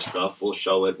show our stuff. We'll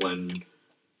show it when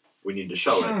we need to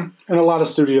show it." And a lot of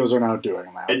studios are now doing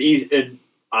that. And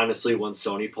honestly, once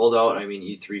Sony pulled out, I mean,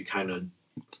 E3 kind of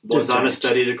was on a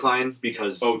steady decline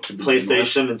because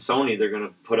PlayStation and Sony, they're going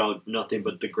to put out nothing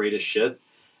but the greatest shit,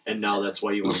 and now that's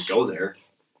why you want to go there.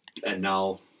 And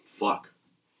now, fuck,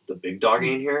 the big dog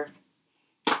ain't here.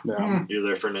 Yeah. You're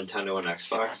there for Nintendo and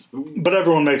Xbox. But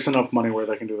everyone makes enough money where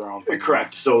they can do their own thing.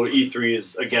 Correct. So E3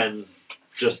 is, again,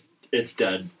 just, it's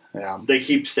dead. Yeah. They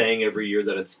keep saying every year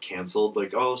that it's canceled.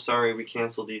 Like, oh, sorry, we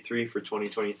canceled E3 for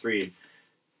 2023.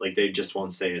 Like, they just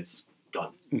won't say it's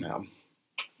done. No.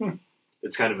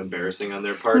 It's kind of embarrassing on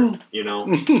their part, you know?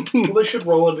 Well, they should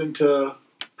roll it into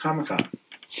Comic-Con.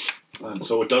 And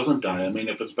so it doesn't die. I mean,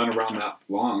 if it's been around that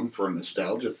long for a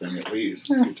nostalgia thing, at least.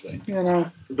 You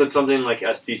know. But something like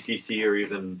SDCC or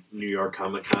even New York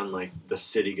Comic Con, like, the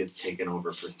city gets taken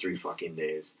over for 3 fucking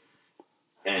days.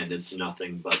 And it's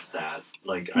nothing but that.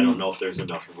 Like, I don't know if there's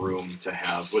enough room to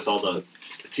have, with all the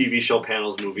TV show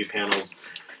panels, movie panels,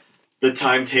 the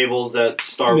timetables that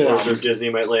Star Wars or Disney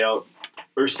might lay out,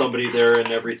 or somebody there and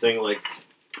everything. Like,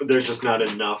 there's just not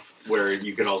enough where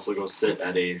you can also go sit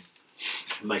at a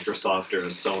Microsoft or a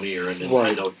Sony or a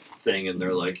Nintendo thing, and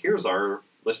they're like, here's our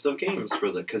list of games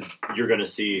for the, because you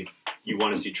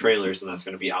want to see trailers, and that's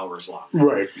going to be hours long.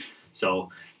 Right. So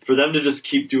for them to just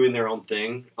keep doing their own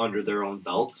thing under their own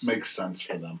belts makes sense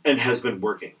for them, and has been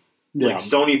working. Yeah. Like,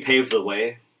 Sony paved the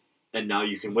way, and now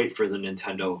you can wait for the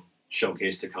Nintendo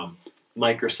showcase to come.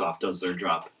 Microsoft does their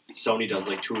drop. Sony does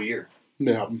like 2 a year.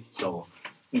 Yeah. So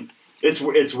it's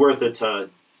worth it to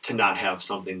not have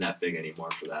something that big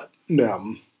anymore for that. Yeah.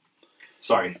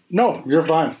 Sorry. No, you're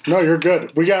fine. No, you're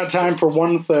good. We got time for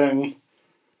one thing.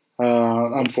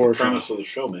 Unfortunately. The premise of the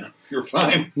show, man. You're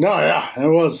fine. No, yeah, it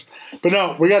was. But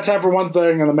no, we got time for one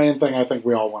thing, and the main thing I think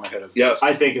we all want to hit is yes.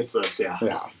 I think it's this, yeah.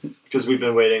 Yeah. Because we've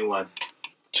been waiting, what?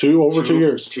 2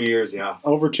 years. 2 years, yeah.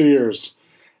 Over 2 years.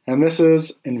 And this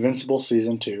is Invincible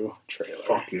Season 2 trailer.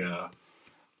 Fuck yeah.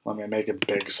 Let me make it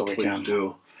big so we Please can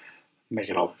do. Make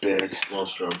it all big. Slow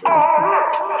stroke.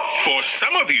 For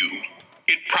some of you,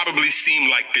 it probably seemed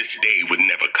like this day would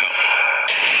never come.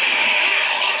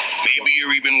 Maybe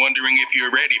you're even wondering if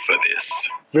you're ready for this.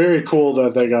 Very cool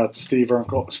that they got Steve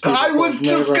Urkel. I was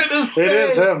just going to say. It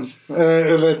is him.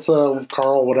 And it's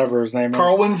Carl, whatever his name is.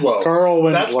 Carl Winslow. Carl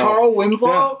Winslow. That's Carl Winslow?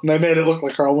 Yeah. And they made it look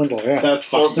like Carl Winslow, yeah. That's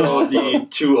also awesome. The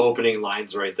 2 opening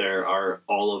lines right there are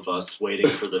all of us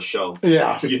waiting for the show.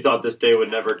 Yeah. You thought this day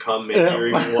would never come. Maybe you're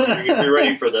even wondering if you're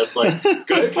ready for this. Like,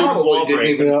 good I probably didn't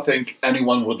break. even think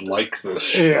anyone would like this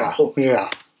show. Yeah, yeah.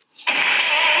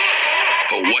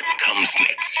 For what comes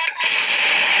next,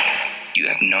 you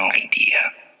have no idea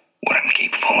what I'm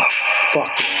capable of.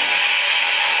 Fuck.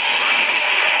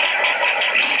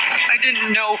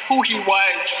 didn't know who he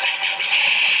was.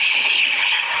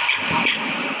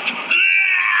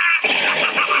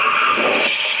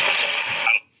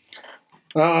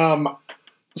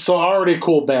 So already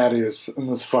cool baddies in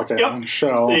this fucking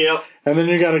show. Yep. And then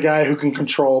you got a guy who can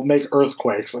make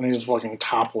earthquakes, and he's fucking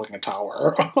toppling a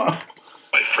tower.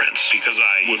 My friends, because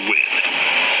I would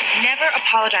win. Never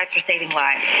apologize for saving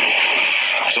lives.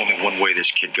 There's only one way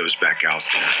this kid goes back out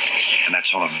there, and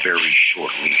that's on a very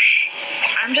short leash.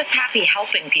 I'm just happy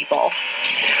helping people.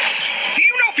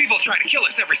 You know people try to kill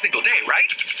us every single day, right?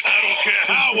 I don't care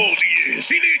how old he is.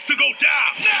 He needs to go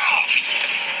down now.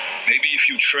 Maybe if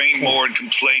you trained more and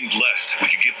complained less, we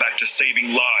could get back to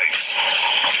saving lives.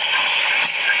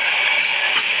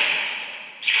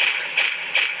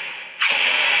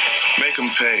 Make him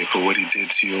pay for what he did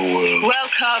to your world.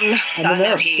 Welcome, son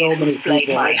of he who slayed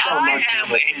my husband. I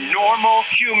am a normal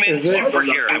human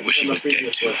superhero. I wish he was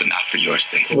dead too, but not for your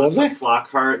sake. Melissa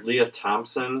Flockhart, Leah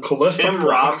Thompson, Callista Tim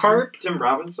Flockhart? Tim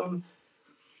Robinson.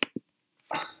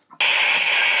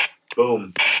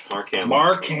 Boom.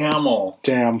 Mark Hamill.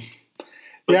 Damn.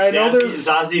 But Yeah, I know there's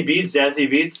Zazie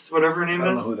Beetz, whatever her name is. I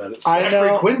don't know who that is. I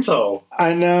know Quinto.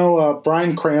 I know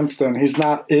Bryan Cranston. He's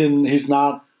not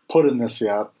put in this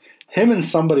yet. Him and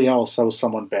somebody else. That was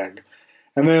someone big,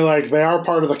 and they are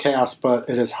part of the cast, but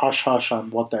it is hush hush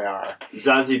on what they are.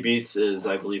 Zazie Beetz is,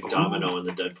 I believe, Domino in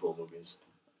the Deadpool movies.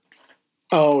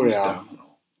 Oh yeah.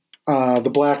 The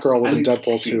black girl was in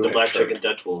Deadpool too. The black chick in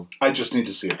Deadpool. I just need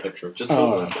to see a picture. Just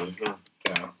Google it.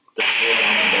 Yeah.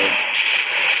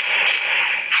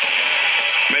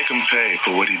 Make him pay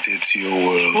for what he did to your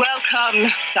world.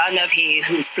 Welcome, son of he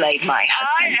who slayed my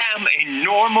husband. I am a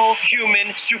normal human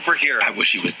superhero. I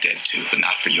wish he was dead too, but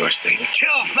not for your sake.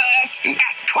 Kill first,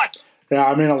 ask questions Yeah,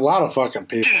 I mean a lot of fucking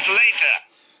people.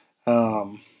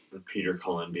 later. Peter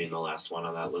Cullen being the last one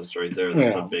on that list right there.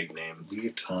 That's Yeah. a big name.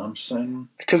 Leah Thompson.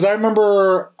 Because I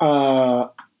remember I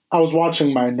was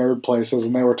watching my Nerd Places,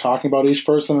 and they were talking about each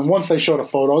person, and once they showed a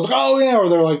photo, I was like, oh yeah, or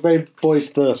they're like, they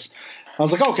voiced this. I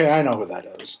was like, okay, I know who that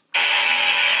is.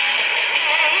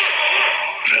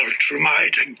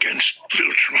 Viltrumite against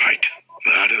Viltrumite.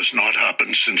 That has not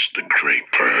happened since the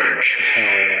Great Purge.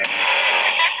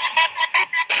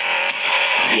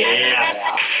 Yes.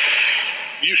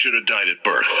 You should have died at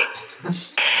birth.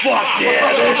 Fuck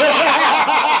yeah,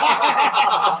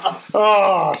 dude.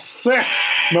 Oh, sick.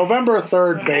 November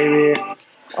 3rd, baby.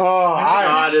 Oh,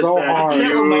 I'm so hard. I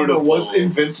can't remember, was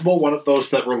Invincible one of those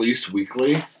that released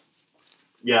weekly?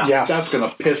 Yeah. Yes. That's going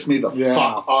to piss me the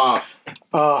fuck off.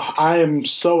 I am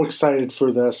so excited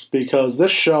for this because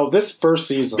this first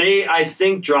season. They, I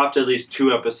think, dropped at least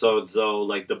 2 episodes, though,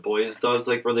 like The Boys does,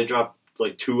 like where they drop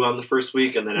like 2 on the first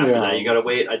week, and then after that you gotta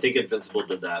wait. I think Invincible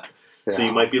did that. Yeah. So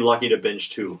you might be lucky to binge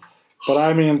 2. But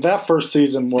I mean, that first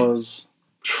season was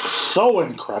so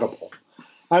incredible.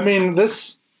 I mean,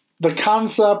 the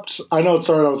concept, I know it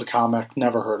started out as a comic,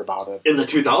 never heard about it. In the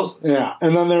 2000s. Yeah,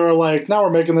 and then they were like, now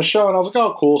we're making the show, and I was like,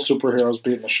 oh, cool, superheroes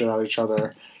beating the shit out of each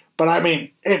other. But I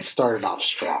mean, it started off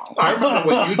strong. I remember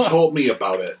when you told me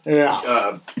about it.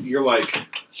 Yeah. You're like,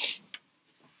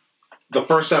 the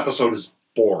first episode is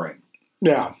boring.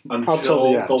 Yeah.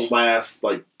 Until the last,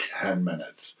 10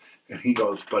 minutes. And he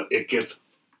goes, but it gets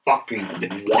fucking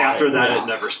wild. After that, it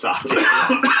never stopped.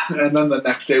 And then the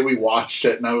next day we watched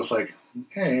it, and I was like,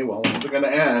 okay, well, when's it going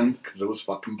to end? Because it was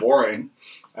fucking boring.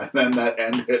 And then that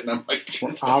ended, and I'm like,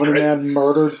 Jesus Omni-Man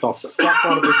murdered the fuck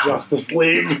out of the Justice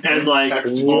League. And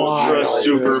ultra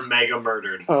super mega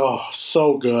murdered. Oh,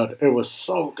 so good. It was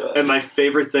so good. And my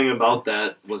favorite thing about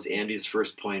that was Andy's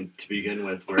first point to begin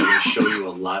with, where they show you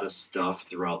a lot of stuff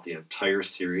throughout the entire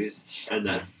series, and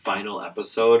that final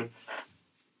episode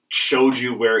showed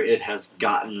you where it has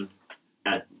gotten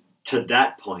to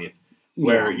that point,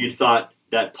 where you thought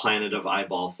that planet of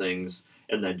eyeball things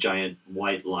and that giant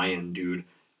white lion dude,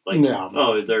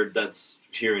 that's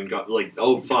here in God. Like,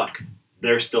 oh fuck,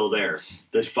 they're still there.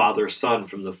 The father-son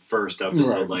from the first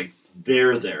episode,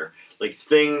 they're there. Like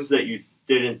things that you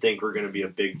didn't think were going to be a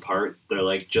big part, they're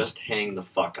like, just hang the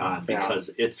fuck on because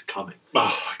it's coming.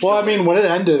 Oh, well, I mean, when it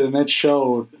ended and it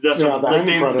showed, they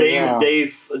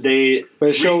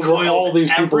showed all these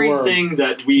people everything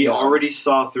that we already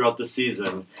saw throughout the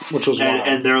season, which was wild.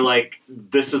 And they're like,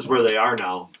 this is where they are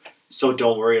now, so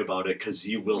don't worry about it because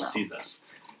you will see this.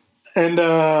 And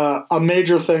a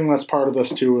major thing that's part of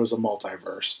this too is a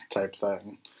multiverse type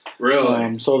thing.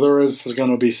 Really? So there is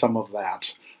going to be some of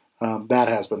that. That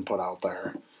has been put out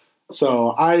there. So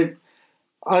like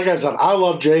I said, I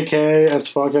love JK as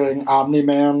fucking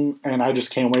Omni-Man, and I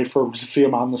just can't wait to see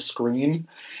him on the screen.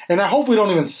 And I hope we don't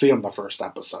even see him the first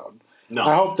episode. No.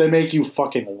 I hope they make you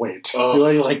fucking wait.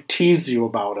 They like tease you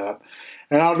about it.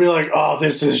 And I'll be like, oh,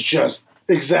 this is just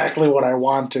exactly what I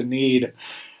want to need.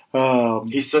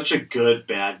 He's such a good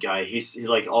bad guy. He's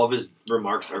like, all of his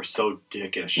remarks are so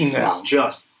dickish.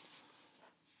 Yeah.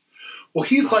 Well,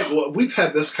 he's like, we've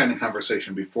had this kind of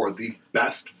conversation before. The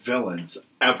best villains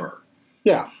ever.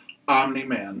 Yeah.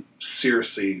 Omni-Man,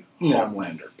 Circe,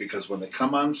 Homelander. Because when they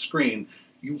come on screen,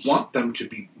 you want them to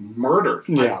be murdered.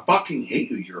 Yeah. I fucking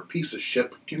hate you. You're a piece of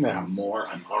shit. Give me more.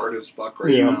 I'm hard as fuck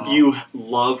right now. You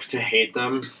love to hate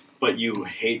them, but you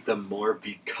hate them more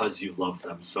because you love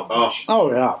them so much.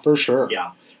 Oh, yeah, for sure.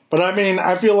 Yeah. But I mean,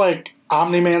 I feel like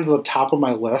Omni-Man's at the top of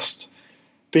my list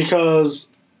because,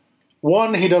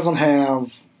 one, he doesn't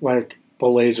have, like, the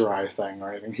laser eye thing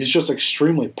or anything. He's just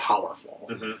extremely powerful.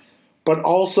 Mm-hmm. But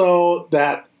also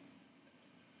that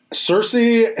Circe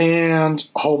and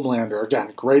Homelander,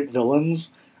 again, great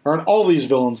villains, and all these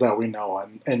villains that we know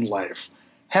in life,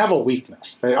 have a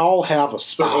weakness. They all have a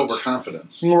spot. Their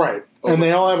overconfidence. Right. And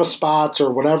they all have a spot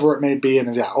or whatever it may be,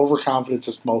 and overconfidence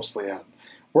is mostly it.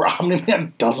 Where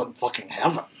Omni-Man doesn't fucking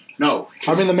have it. No.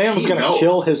 I mean, the man was going to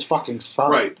kill his fucking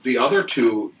son. Right. The other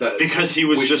two that because he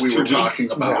was we were talking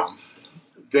about,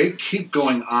 they keep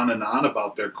going on and on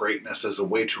about their greatness as a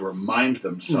way to remind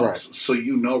themselves. Right. So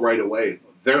you know right away,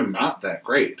 they're not that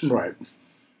great. Right.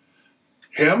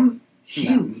 Him, he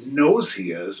knows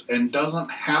he is and doesn't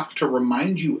have to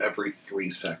remind you every 3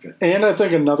 seconds. And I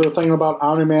think another thing about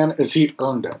Omni-Man is he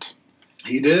earned it.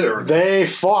 He did earn it. They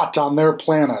fought on their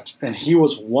planet, and he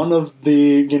was one of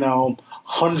the,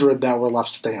 100 that were left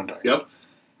standing. Yep.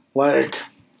 Like,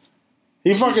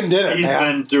 he fucking did it, He's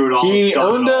man. been through it all. He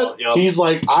earned it. Yep. He's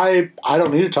like, I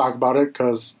don't need to talk about it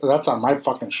because that's on my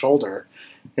fucking shoulder,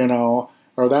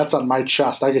 or that's on my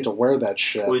chest. I get to wear that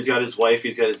shit. Well, he's got his wife.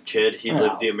 He's got his kid. He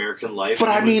lived the American life. But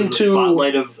I mean, in the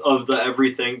spotlight of the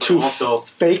everything. But to also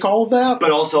fake all that.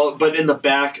 But in the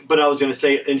back. But I was going to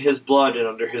say, in his blood and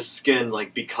under his skin,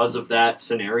 like because of that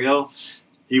scenario,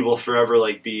 he will forever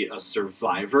be a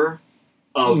survivor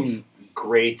of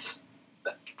great.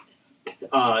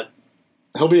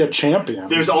 He'll be a champion.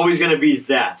 There's always going to be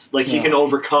that. He can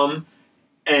overcome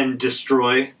and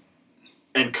destroy,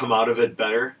 and come out of it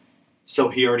better. So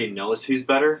he already knows he's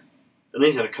better, and then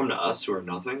he's going to come to us who are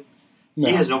nothing. No.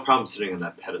 He has no problem sitting on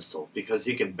that pedestal because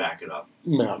he can back it up.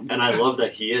 No. And I love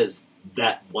that he is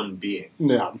that one being.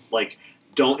 Yeah.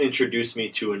 Don't introduce me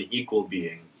to an equal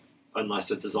being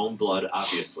unless it's his own blood,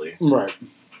 obviously. Right.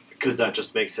 Because that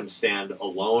just makes him stand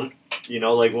alone.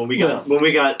 When we got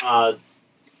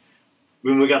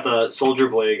the Soldier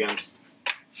Boy against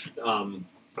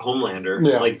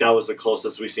Homelander, that was the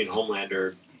closest we've seen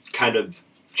Homelander kind of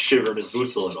shiver in his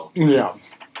boots a little. Yeah.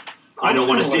 I don't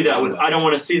want to see that with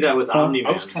Omni-Man.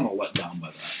 I was kind of let down by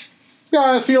that.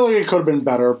 Yeah, I feel like it could have been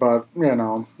better, but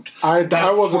I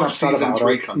wasn't upset about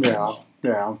it.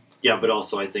 Yeah. Yeah, but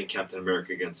also I think Captain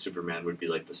America against Superman would be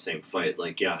the same fight.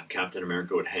 Captain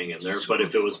America would hang in there, but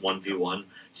if it was 1v1,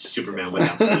 Superman would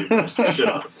absolutely push the shit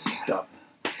out of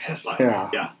him.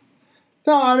 Yeah.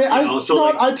 No, I mean,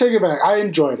 I take it back. I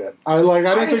enjoyed it. I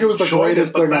didn't think it was the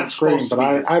greatest thing on screen, but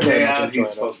I very much enjoyed it. He's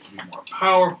supposed to be more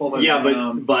powerful than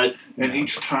him. but and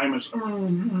each time it's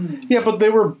yeah, but they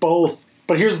were both.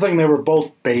 But here's the thing: they were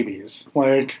both babies,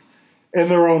 in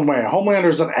their own way.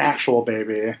 Homelander's an actual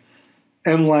baby,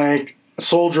 and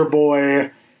Soldier Boy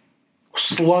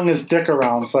slung his dick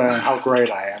around saying how great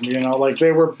I am.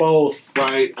 They were both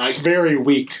very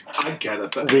weak. I get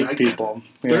it. Weak people.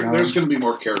 There's going to be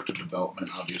more character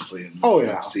development, obviously, in this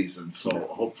next season. So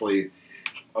hopefully,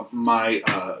 my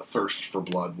thirst for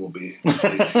blood will be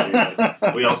satiated.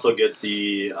 We also get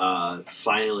the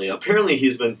finally. Apparently,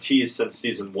 he's been teased since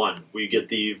season 1. We get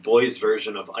the boys'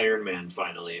 version of Iron Man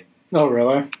finally. Oh,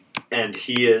 really? And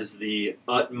he is the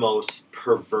utmost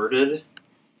perverted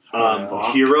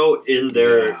hero in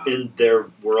their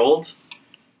world,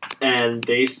 and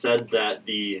they said that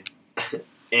the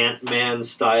Ant-Man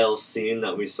style scene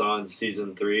that we saw in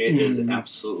season 3 is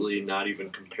absolutely not even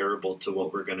comparable to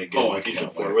what we're gonna get in season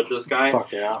 4 with this guy.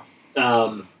 Fuck yeah.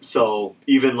 So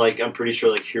even I'm pretty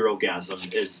sure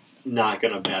Herogasm is not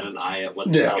gonna bat an eye at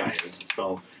what this guy is.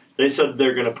 So they said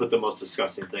they're gonna put the most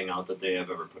disgusting thing out that they have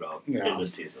ever put out in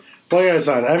this season. Like I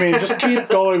said, I mean, just keep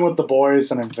going with the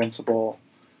boys and Invincible.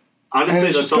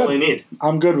 Honestly, that's all I need.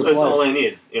 I'm good with That's life. all I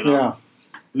need. Yeah.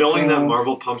 Knowing that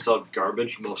Marvel pumps out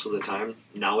garbage most of the time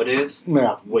nowadays,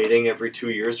 waiting every 2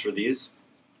 years for these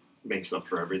makes up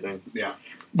for everything. Yeah.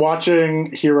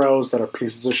 Watching heroes that are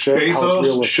pieces of shit.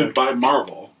 Bezos should buy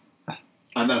Marvel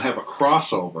and then have a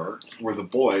crossover where the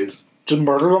boys Just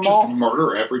murder them Just all?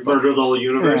 murder everybody. Murder the whole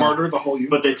universe. Yeah. Murder the whole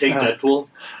universe. But they take Deadpool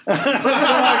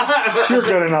You're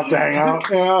good enough to hang out.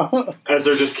 Yeah. as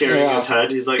they're just carrying Yeah. his head.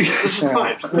 He's like, this is Yeah.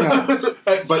 fine.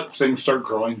 Yeah. But things start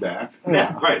growing back.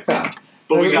 Yeah, right. Yeah.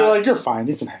 But we They're got like, you're fine.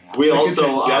 You can hang out. we They can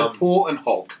also take Deadpool and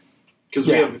Hulk. because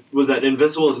Yeah. we have was that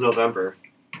Invisible is November,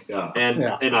 Yeah. and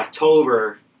Yeah. in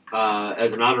October,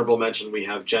 as an honorable mention, we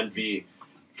have Gen V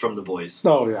from The Boys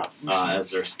Oh, yeah. as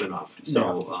their spinoff.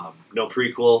 So no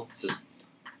prequel. It's just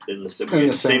in the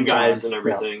same same guys time. and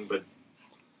everything, but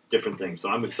different things. So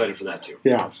I'm excited for that too.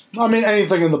 Yeah. I mean,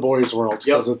 anything in the boys' world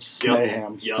because Yep. it's Yep.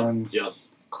 mayhem and Yep.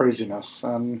 craziness.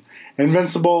 And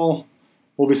Invincible,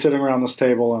 we'll be sitting around this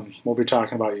table and we'll be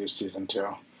talking about you season 2.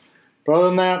 But other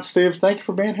than that, Steve, thank you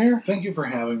for being here. Thank you for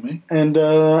having me. And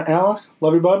Alec,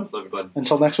 love you, bud. Love you, bud.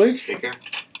 Until next week. Take care.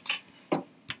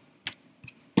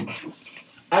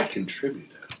 I contributed.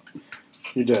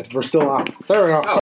 You did. We're still on. There we go.